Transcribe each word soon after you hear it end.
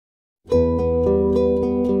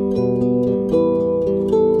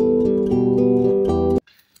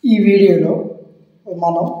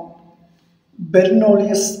మనం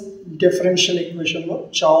Bernoulli's differential ఈక్వేషన్లో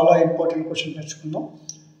చాలా important question నేర్చుకుందాం.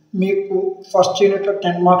 మీకు ఫస్ట్ యూనిట్లో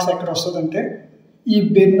 10 మార్క్స్ ఎక్కడ వస్తుందంటే ఈ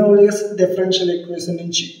బెర్నౌలిస్ డిఫరెన్షియల్ ఈక్వేషన్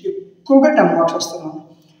నుంచి ఎక్కువగా 10 మార్క్స్ వస్తున్నాను.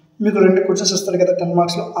 మీకు 2 క్వశ్చన్స్ ఇస్తారు కదా 10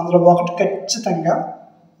 మార్క్స్లో, అందులో ఒకటి ఖచ్చితంగా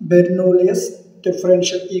బెర్నౌలిస్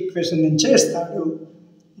డిఫరెన్షియల్ ఈక్వేషన్ నుంచే ఇస్తాడు.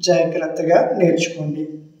 జాగ్రత్తగా నేర్చుకోండి.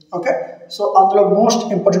 ఓకే, సో అందులో మోస్ట్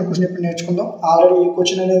ఇంపార్టెంట్ క్వశ్చన్ ఇప్పుడు నేర్చుకుందాం. ఆల్రెడీ ఈ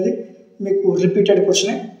క్వశ్చన్ అనేది మీకు రిపీటెడ్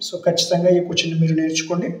క్వశ్చనే, సో ఖచ్చితంగా ఈ క్వశ్చన్ మీరు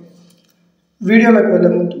నేర్చుకోండి. వీడియోలోకి వెళ్ళే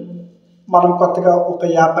ముందు మనం కొత్తగా ఒక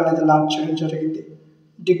యాప్ అనేది లాంచ్ చేయడం జరిగింది,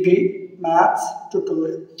 డిగ్రీ మ్యాథ్స్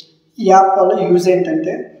ట్యూటోరియల్. ఈ యాప్ వల్ల యూజ్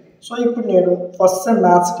ఏంటంటే, సో ఇప్పుడు నేను ఫస్ట్ సెమ్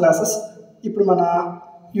మ్యాథ్స్ క్లాసెస్ ఇప్పుడు మన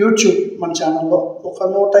యూట్యూబ్ మన ఛానల్లో ఒక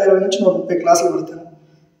 120 నుంచి 130 క్లాసులు పెడతాను.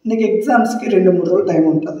 నీకు ఎగ్జామ్స్కి 2-3 రోజులు టైం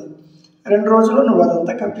ఉంటుంది. 2 రోజుల్లో నువ్వు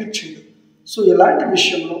అదంతా కంప్లీట్ చేయదు. సో ఇలాంటి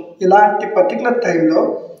విషయంలో ఇలాంటి పర్టికులర్ టైంలో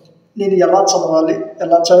నేను ఎలా చదవాలి,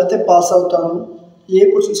 ఎలా చదివితే పాస్ అవుతాను, ఏ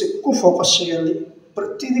క్వశ్చన్స్ ఎక్కువ ఫోకస్ చేయాలి,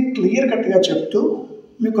 ప్రతిదీ క్లియర్ కట్గా చెప్తూ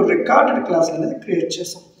మీకు రికార్డెడ్ క్లాస్ అనేది క్రియేట్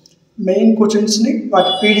చేసాం. మెయిన్ క్వశ్చన్స్ని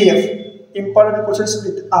వాటి PDF, important questions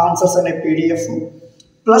with answers అనే PDF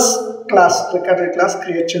plus class, recorded class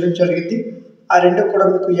create చేయడం జరిగింది. ఆ 2 కూడా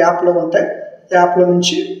మీకు యాప్లో ఉంటాయి. యాప్లో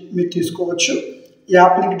నుంచి మీరు తీసుకోవచ్చు.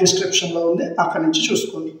 యాప్ లింక్ డిస్క్రిప్షన్లో ఉంది, అక్కడి నుంచి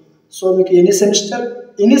చూసుకోండి. సో మీకు any semester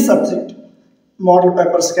any subject model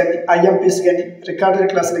papers కానీ, ఐఎంపీస్ కానీ, రికార్డెడ్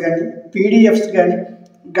క్లాసులు కానీ, పీడిఎఫ్స్ కానీ,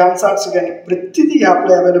 గన్ షాట్స్ కానీ ప్రతిదీ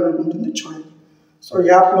యాప్లో అవైలబుల్ ఉంటుంది, చూడండి. సో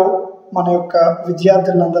యాప్లో మన యొక్క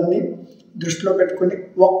విద్యార్థులందరినీ దృష్టిలో పెట్టుకుని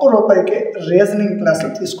 ₹1 రీజనింగ్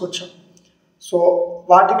క్లాసులు తీసుకొచ్చాం. సో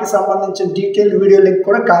వాటికి సంబంధించిన డీటెయిల్ వీడియో లింక్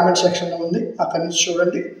కూడా కామెంట్ సెక్షన్లో ఉంది, అక్కడి నుంచి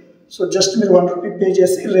చూడండి. సో జస్ట్ మీరు ₹1 పే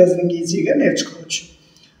చేసి రీజనింగ్ ఈజీగా నేర్చుకోవచ్చు.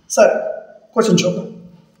 సరే, క్వశ్చన్ చూద్దాం.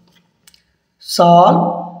 Solve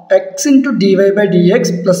x into dy/dx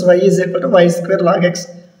plus y is equal to y² log x.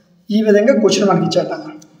 ఈ విధంగా క్వశ్చన్ మనకి ఇచ్చాడన్న.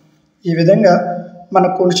 ఈ విధంగా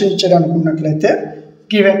మనకు క్వశ్చన్ ఇచ్చాడు అనుకున్నట్లయితే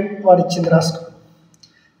గివెన్ వాడు ఇచ్చింది రాసుకో.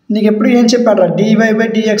 నీకు ఎప్పుడు ఏం చెప్పాడు,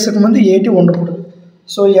 dy/dxకి ముందు ఏటి ఉండకూడదు.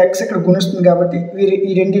 సో ఈ x ఇక్కడ గుణిస్తుంది కాబట్టి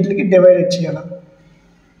ఈ రెండింటికి డివైడెడ్ చేయాలి.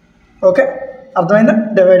 ఓకే, అర్థమైందా?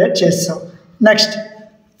 డివైడెడ్ చేస్తాం. నెక్స్ట్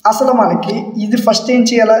అసలు మనకి ఇది ఫస్ట్ ఏం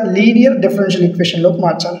చేయాలా, లీనియర్ డిఫరెన్షియల్ ఈక్వేషన్లోకి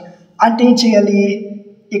మార్చాలి. అంటే ఏం చేయాలి,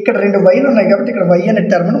 ఇక్కడ 2 వైలు ఉన్నాయి కాబట్టి ఇక్కడ y అనే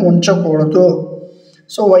టర్మ్ని ఉంచకూడదు.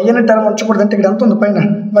 సో y అనే టర్మ్ ఉంచకూడదు అంటే ఇక్కడ ఎంత ఉంది పైన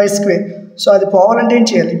y². సో అది పోవాలంటే ఏం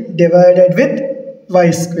చేయాలి, డివైడెడ్ విత్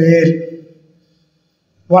y²,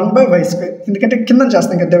 1/y². ఎందుకంటే కింద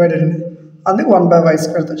చేస్తాం కదా డివైడెడ్ అనేది, అందుకు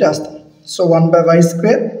 1/y²తో చేస్తాం. So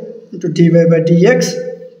 1/y² into dy/dx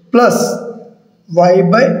plus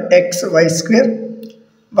y/x y²,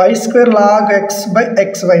 y² log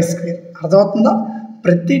x/xy². అర్థమవుతుందా?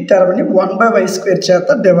 ప్రతి టర్మ్ని 1/y² చేత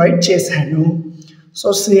డివైడ్ చేశాను. So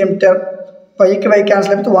same term వైకి y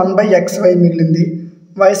cancel అయిపోతే 1/xy మిగిలింది,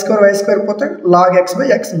 y² పోతే log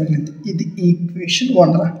x/x మిగిలింది. ఇది ఈక్వేషన్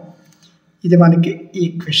 1 రా, ఇది మనకి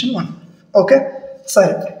ఈక్వేషన్ 1. ఓకే,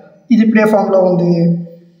 సరే. ఇది ఇప్పుడు ఏ ఫామ్లో ఉంది,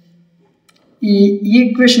 ఈ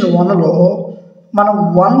ఈక్వేషన్ 1లో మనం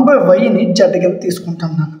 1/yని z కింద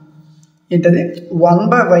తీసుకుంటాం. ఏంటది,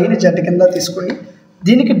 1/yని z కింద తీసుకొని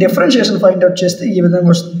దీనికి డిఫరెన్షియేషన్ ఫైండ్ అవుట్ చేస్తే ఈ విధంగా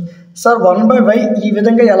వస్తుంది. సార్ 1/y ఈ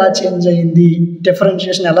విధంగా ఎలా చేంజ్ అయ్యింది,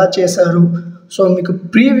 డిఫరెన్షియేషన్ ఎలా చేశారు? సో మీకు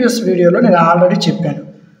ప్రీవియస్ వీడియోలో నేను ఆల్రెడీ చెప్పాను.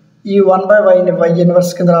 ఈ 1/yని y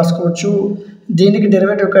ఇన్వర్స్ కింద రాసుకోవచ్చు. దీనికి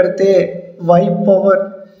డెరివేటివ్ కడితే y పవర్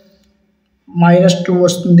 -2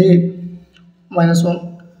 వస్తుంది, -1.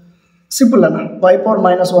 సింపుల్ అన్న. y పవర్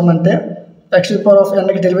 -1 అంటే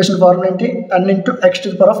x⁴ డెరివేషన్ ఫార్ములా ఏంటి, n ఇంటూ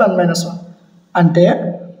x⁴n-1 అంటే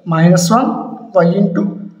 -1 y ఇంటూ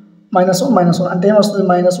 -1 అంటే ఏమొస్తుంది,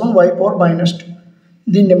 -1 y పవర్ -2.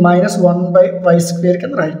 దీన్ని -1/y²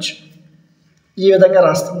 కింద రాయొచ్చు. ఈ విధంగా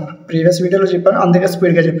రాస్తున్నాను, ప్రీవియస్ వీడియోలో చెప్పాను, అందుకే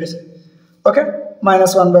స్పీడ్గా చెప్పేసి. Okay,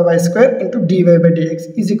 -1/y² into dy/dx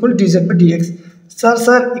is equal dz/dx.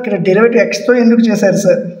 Sir ఇక్కడ డెరివేటివ్ ఎక్స్తో ఎందుకు చేశారు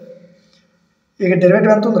సార్, ఇక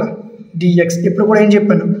డెరివేటివ్ ఎంత ఉందిరా, dx. ఇప్పుడు కూడా ఏం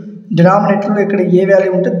చెప్పాను, డినామినేటర్లో ఇక్కడ ఏ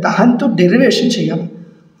వాల్యూ ఉంటే దాంతో డెరివేషన్ చేయాలి,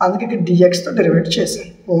 అందుకే ఇక్కడ dxతో డెరివేట్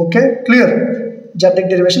చేశాను. Okay, clear. z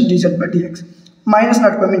derivation dz/dx minus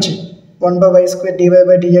not పంపించి 1/y²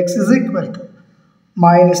 dy/dx is equal to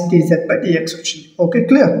 -dz/dx వచ్చింది. Okay,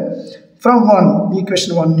 clear. ఫ్రమ్ 1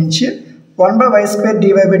 ఈక్వేషన్ 1 నుంచి 1/y²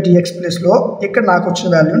 dy/dx ప్లేస్లో ఇక్కడ నాకు వచ్చిన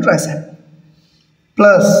వాల్యూని రాశాను,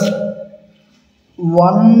 ప్లస్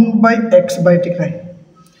 1/x బయటికి రాయి.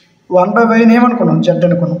 1/yని ఏమనుకున్నాం, z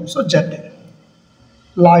అనుకున్నాం. So z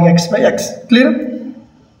log x/x. Clear.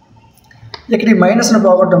 ఇక్కడ ఈ మైనస్ని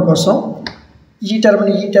పోగొట్టడం కోసం ఈ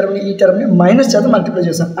టర్మ్ని మైనస్ చేత మల్టిప్లై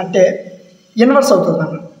చేశాను, అంటే ఇన్వర్స్ అవుతుంది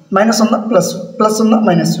అన్న. మైనస్ ఉందా ప్లస్, ప్లస్ ఉందా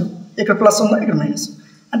మైనస్, ఇక్కడ ప్లస్ ఉందా, ఇక్కడ మైనస్.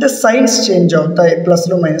 అంటే సైన్స్ చేంజ్ అవుతాయి,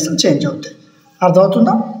 ప్లస్లు మైనస్లు చేంజ్ అవుతాయి.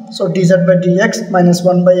 అర్థమవుతుందా? So dz by dx minus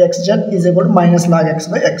 1 by xz is equal to minus log x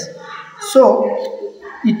by x. So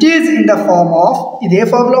it is in the form of, ఇదే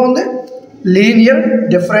ఫార్మ్లో ఉంది, లీనియర్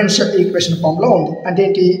డిఫరెన్షియల్ ఈక్వేషన్ ఫామ్లో ఉంది. అంటే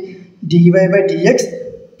ఏంటి, dy by dx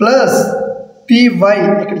plus py,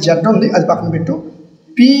 ఇక్కడ z ఉంది అది పక్కన పెట్టు,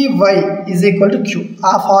 py is equal to q.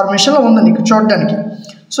 ఆ ఫార్మేషన్లో ఉంది నీకు చూడడానికి.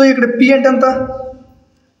 సో ఇక్కడ p అంటే ఎంత,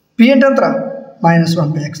 p అంటే ఎంతరా, మైనస్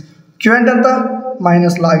 1 by x, q అంటే ఎంత,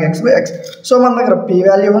 minus log x by x. So మన దగ్గర p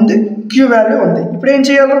వాల్యూ ఉంది, q వాల్యూ ఉంది. ఇప్పుడు ఏం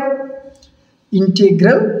చేయాలి,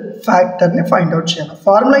 ఇంటిగ్రల్ ఫ్యాక్టర్ని ఫైండ్ అవుట్ చేయాలి.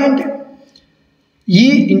 ఫార్ములా ఏంటి, ఈ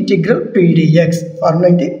ఇంటిగ్రల్ pdx. ఫార్ములా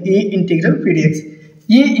ఏంటి, ఈ ఇంటిగ్రల్ pdx.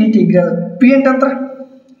 ఈ ఇంటిగ్రల్ p అంటే ఎంత,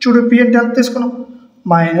 చూడు p అంటే ఎంత తీసుకున్నాం,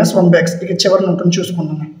 మైనస్ 1 by x, ఇక చివరిని ఉంటుంది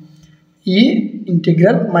చూసుకున్నాను. ఈ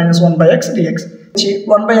integral minus 1 by x dx.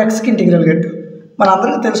 1 by xకి integral గట్టు మన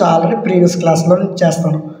అందరికీ తెలుసు, ఆల్రెడీ ప్రీవియస్ క్లాస్లో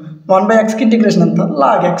చేస్తాను. 1 by xకి ఇంటిగ్రేషన్ ఎంత,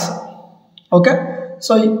 log x. Okay,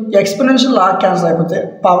 so exponential log cancel అయిపోతే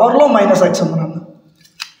పవర్లో మైనస్ x ఉంది అన్న.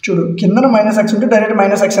 చూడు కిందన మైనస్ x ఉంటే డైరెక్ట్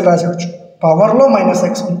మైనస్ x అని రాసేయచ్చు. పవర్లో మైనస్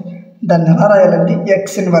x ఉంది, దాన్ని ఎలా రాయాలంటే x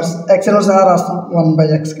ఇన్వర్స్ ఎలా రాస్తాం, 1 by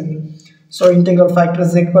x కింద. So integral factor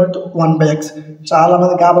is equal to 1 by x.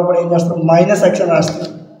 చాలామంది కాబట్టి ఏం చేస్తారు, మైనస్ x అని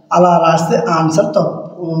రాస్తారు. అలా రాస్తే ఆన్సర్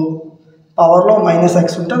తప్పు. పవర్లో మైనస్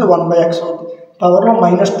x ఉంటే అది 1 by x అవుతుంది, పవర్లో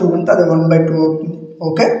మైనస్ 2 ఉంటే అది 1 by 2 అవుతుంది.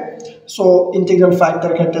 ఓకే, సో ఇంటిగ్రల్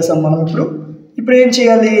ఫ్యాక్టర్ కట్టేసాం మనం. ఇప్పుడు ఏం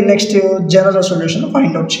చేయాలి, next general solution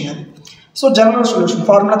find out చేయాలి. సో జనరల్ సొల్యూషన్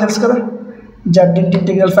ఫార్ములా తెలుసు కదా, z into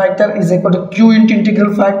integral factor is equal to q into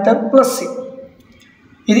integral factor plus c.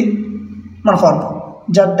 ఇది మన ఫార్ములా.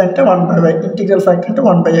 z అంటే 1 by y, ఇంటిగ్రల్ ఫ్యాక్టర్ అంటే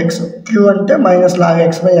 1 by x, q అంటే minus log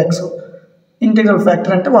x by x, integral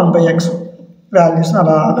factor అంటే 1 by x. వాల్యూస్ని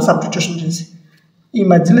అలాగా substitution చేసి, ఈ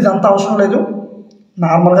మధ్యలో ఇదంతా అవసరం లేదు,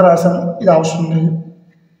 నార్మల్గా రాసాను, ఇది అవసరం లేదు.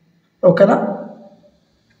 ఓకేనా,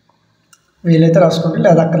 వీలైతే రాసుకోండి,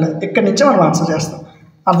 లేదా అక్కర్లేదు. ఇక్కడి నుంచే మనం ఆన్సర్ చేస్తాం.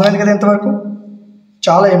 అర్థమైంది కదా ఇంతవరకు,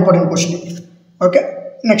 చాలా ఇంపార్టెంట్ క్వశ్చన్ ఇది. ఓకే,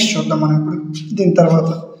 నెక్స్ట్ చూద్దాం మనం ఇప్పుడు దీని తర్వాత.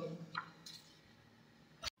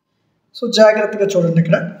 సో జాగ్రత్తగా చూడండి,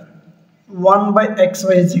 ఇక్కడ 1 by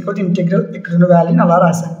xy is equal to integral, ఇక్కడ ఉన్న వాల్యూని అలా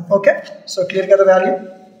రాశాను. ఓకే, సో క్లియర్ కదా వాల్యూ.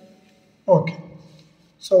 ఓకే,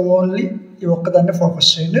 సో ఓన్లీ ఈ ఒక్కదాన్ని ఫోకస్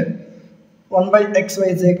చేయండి. 1 by xy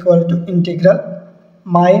is equal to integral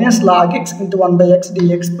minus log x into 1 by x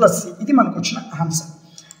dx plus c. ఇది మనకు వచ్చిన ఆన్సర్.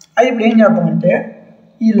 అది ఇప్పుడు ఏం చేద్దామంటే,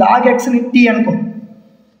 ఈ లాగ్ xని t అనుకో,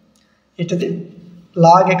 ఇటుది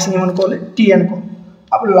లాగ్ xని ఏమనుకోవాలి, t అనుకో.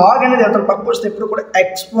 అప్పుడు లాగ్ అనేది అతను పక్కకు వస్తే ఎప్పుడు కూడా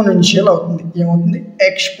ఎక్స్పోనెన్షియల్ అవుతుంది. ఏమవుతుంది,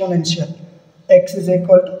 exponential. x is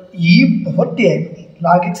equal to ఈ పవర్ t అయిపోతుంది.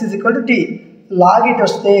 Log x is equal to t, log it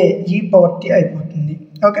వస్తే ఈ పవర్ t అయిపోతుంది.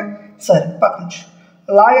 ఓకే, సరే పక్క నుంచి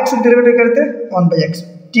లాగ్ x డెరివేటివ్ కడితే 1 by x,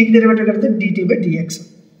 టీకి డెరివేటివ్ కడితే dt by dx.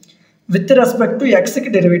 With respect to ఎక్స్కి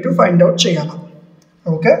derivative find out చేయాలి.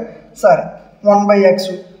 ఓకే, సరే 1 by x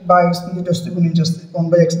బాగా వస్తుంది, ఇటు వస్తే గురించి వస్తుంది, 1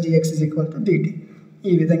 by x dx is equal to dt.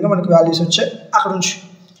 ఈ విధంగా మనకు వాల్యూస్ వచ్చాయి. అక్కడ నుంచి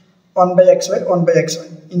 1 by xy 1 by xy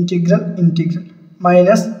integral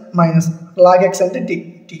minus minus log x అంటే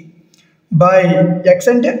t బై x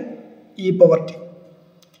అంటే ఈ power t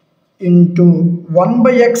into 1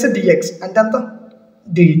 by x dx అంటే అంత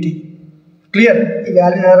dt. క్లియర్, ఈ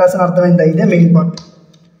వాల్యూ ఎలా రాసిన అర్థమైందా, ఇదే మెయిన్ పార్ట్.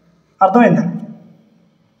 అర్థమైందా,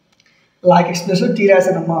 లాగ్ x ప్లస్లో t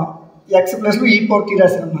రాసానమ్మా, x ప్లస్లో ఈ power t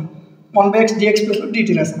రాసానమ్మా, 1 by x dx ప్లస్లో dt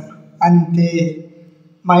రాసానమ్మా, అంతే.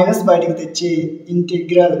 మైనస్ బయటికి తెచ్చి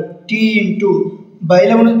ఇంటిగ్రల్ t ఇంటూ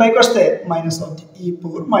బయలో నుంచి పైకి వస్తే మైనస్ అవుతుంది, ఈ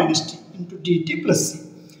power minus t into dt plus c.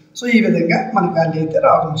 So ఈ విధంగా మనకి వాల్యూ అయితే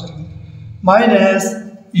రావడం జరిగింది. Minus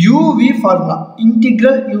uv formula,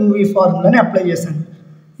 integral uv ఫార్ములాని apply చేశాను.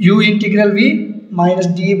 u integral v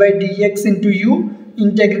minus d by dx into u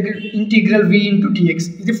integral v into dx,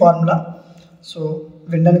 ఇది ఫార్ములా. సో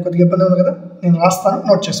వినడానికి కొద్దిగా ఇబ్బంది ఉంది కదా, నేను రాస్తాను,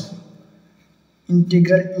 నోట్ చేసుకో.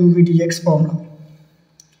 Integral uv dx formula,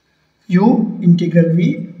 u integral v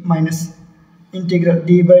minus integral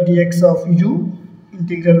d by dx of u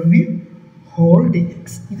integral v whole dx.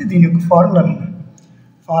 ఇది దీని యొక్క ఫార్ములా.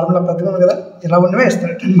 ఫార్ములా పెద్దగా ఉంది కదా, ఇలా ఉన్నవే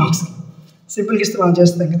ఇస్తాడు 10 మార్క్స్. సింపుల్గా ఇస్తే మనం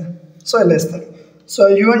చేస్తాం కదా, సో ఇలా ఇస్తాడు. సో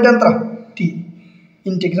u అంటే ఎంత, t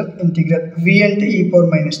ఇంటిగ్రల్ v అంటే ఈ power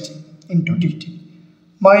minus t into dt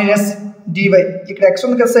minus dy. ఇక్కడ x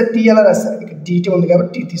ఉంది కదా సార్, t ఎలా రాస్తారు, ఇక్కడ dt ఉంది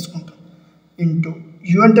కాబట్టి t తీసుకుంటాం, ఇంటూ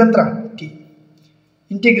u అంటే ఎంత, t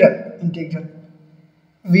ఇంటిగ్రల్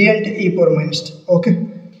v అంటే ఈ పవర్ మైనస్ t. ఓకే,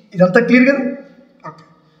 ఇదంతా క్లియర్ కదా. ఓకే,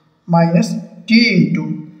 మైనస్ t ఇంటూ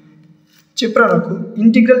చెప్పరా నాకు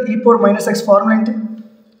ఇంటిగ్రల్ ఈ పవర్ మైనస్ x ఫార్ములా ఏంటి,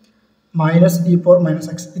 మైనస్ ఈ పవర్ మైనస్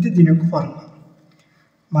x. ఇది దీని యొక్క ఫార్ములా,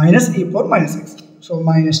 మైనస్ ఈ power minus x. So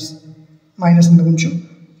minus minus ఉంది కొంచెం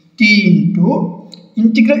టీ ఇంటూ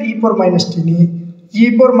ఇంటిగ్రల్ ఈ పవర్ మైనస్ టీని ఈ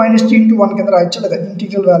పవర్ మైనస్ టీ ఇంటూ 1 కింద రాయొచ్చు లేదా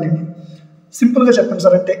ఇంటిగ్రల్ వాల్యూని సింపుల్గా చెప్పండి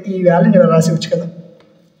సార్ అంటే ఈ వాల్యూని ఇలా రాసేవచ్చు కదా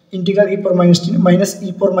ఇంటిగ్రల్ ఈ పవర్ మైనస్ టీని మైనస్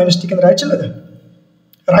ఈ పవర్ మైనస్ టీ కింద రాయొచ్చు లేదా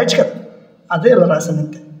రాయొచ్చు కదా అదే ఇలా రాశాను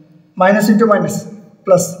అంతే minus into minus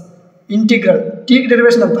plus integral టీకి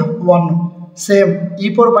డెరివేషన్ ఎంత 1 సేమ్ ఈ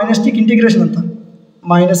పవర్ మైనస్ టీకి ఇంటిగ్రేషన్ ఎంత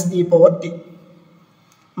మైనస్ ఈ పవర్ టీ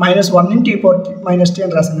మైనస్ 1 ఇంటూ ఈ పవర్ టీ మైనస్ టీ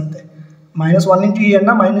అని రాశాను అంతే మైనస్ 1 ఇంటూ ఈ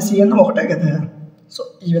అన్న మైనస్ ఈ అన్న ఒకటే కదా సో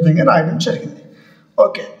ఈ విధంగా రాయడం జరిగింది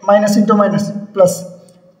okay minus into minus plus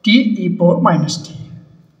tea ఈ పవర్ మైనస్ టీ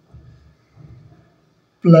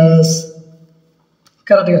ప్లస్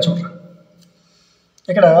కరెక్ట్గా చూడరా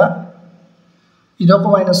ఇక్కడ ఇదొక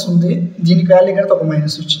మైనస్ ఉంది దీనికి వాల్యూ కలిపితే ఒక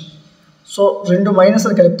మైనస్ వచ్చింది సో రెండు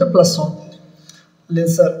మైనస్లు కలిపితే ప్లస్ అవుతుంది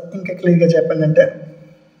లేదు సార్ ఇంకా క్లియర్గా చెప్పండి అంటే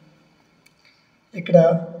ఇక్కడ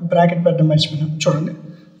బ్రాకెట్ పెట్టడం మర్చిపోయినాం చూడండి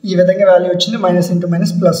ఈ విధంగా వాల్యూ వచ్చింది minus into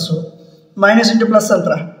minus plus minus into plus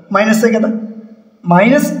అంతరా మైనసే కదా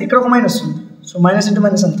మైనస్ ఇక్కడ ఒక మైనస్ ఉంది సో మైనస్ ఇంటూ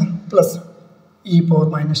మైనస్ అంత ప్లస్ ఈ power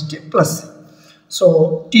minus tea plus so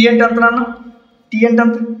tea అంటే ఎంత నాన్న టీ అంటే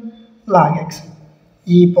ఎంత లాగ్ ఎక్స్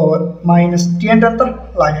ఈ పవర్ మైనస్ టీ అంటే ఎంత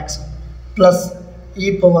లాగ్ ఎక్స్ ప్లస్ ఈ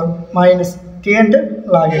పవర్ మైనస్ టీ అంటే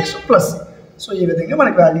లాగ్ ఎక్స్ ప్లస్ సో ఈ విధంగా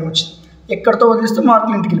మనకి వాల్యూ వచ్చింది ఎక్కడితో వదిలిస్తే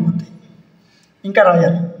మార్కులు ఇంటికి వెళ్ళిపోతాయి ఇంకా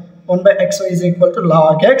రాయాలి 1/xy is equal to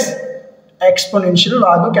log X exponential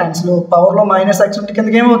log cancel పవర్లో మైనస్ ఎక్స్ ఉంటే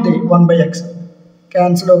కిందకి ఏమవుద్ది 1/x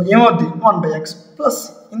క్యాన్సిల్ ఏమవుద్ది 1/x ప్లస్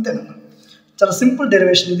ఇంతేనన్నా చాలా సింపుల్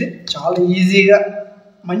డెరివేషన్ ఇది చాలా ఈజీగా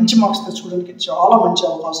మంచి మార్క్స్ తెచ్చుకోవడానికి చాలా మంచి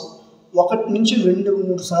అవకాశం 1 నుంచి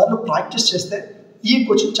 2-3 సార్లు ప్రాక్టీస్ చేస్తే ఈ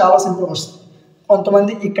క్వశ్చన్ చాలా సింపుల్గా వస్తుంది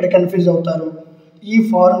కొంతమంది ఇక్కడ కన్ఫ్యూజ్ అవుతారు ఈ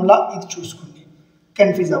ఫార్ములా ఇది చూసుకోండి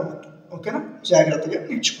కన్ఫ్యూజ్ అవ్వద్దు ఓకేనా జాగ్రత్తగా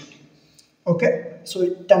నేర్చుకోండి ఓకే సో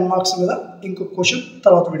 10 మార్క్స్ మీద ఇంకో క్వశ్చన్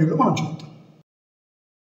తర్వాత వీడియోలో మనం చూద్దాం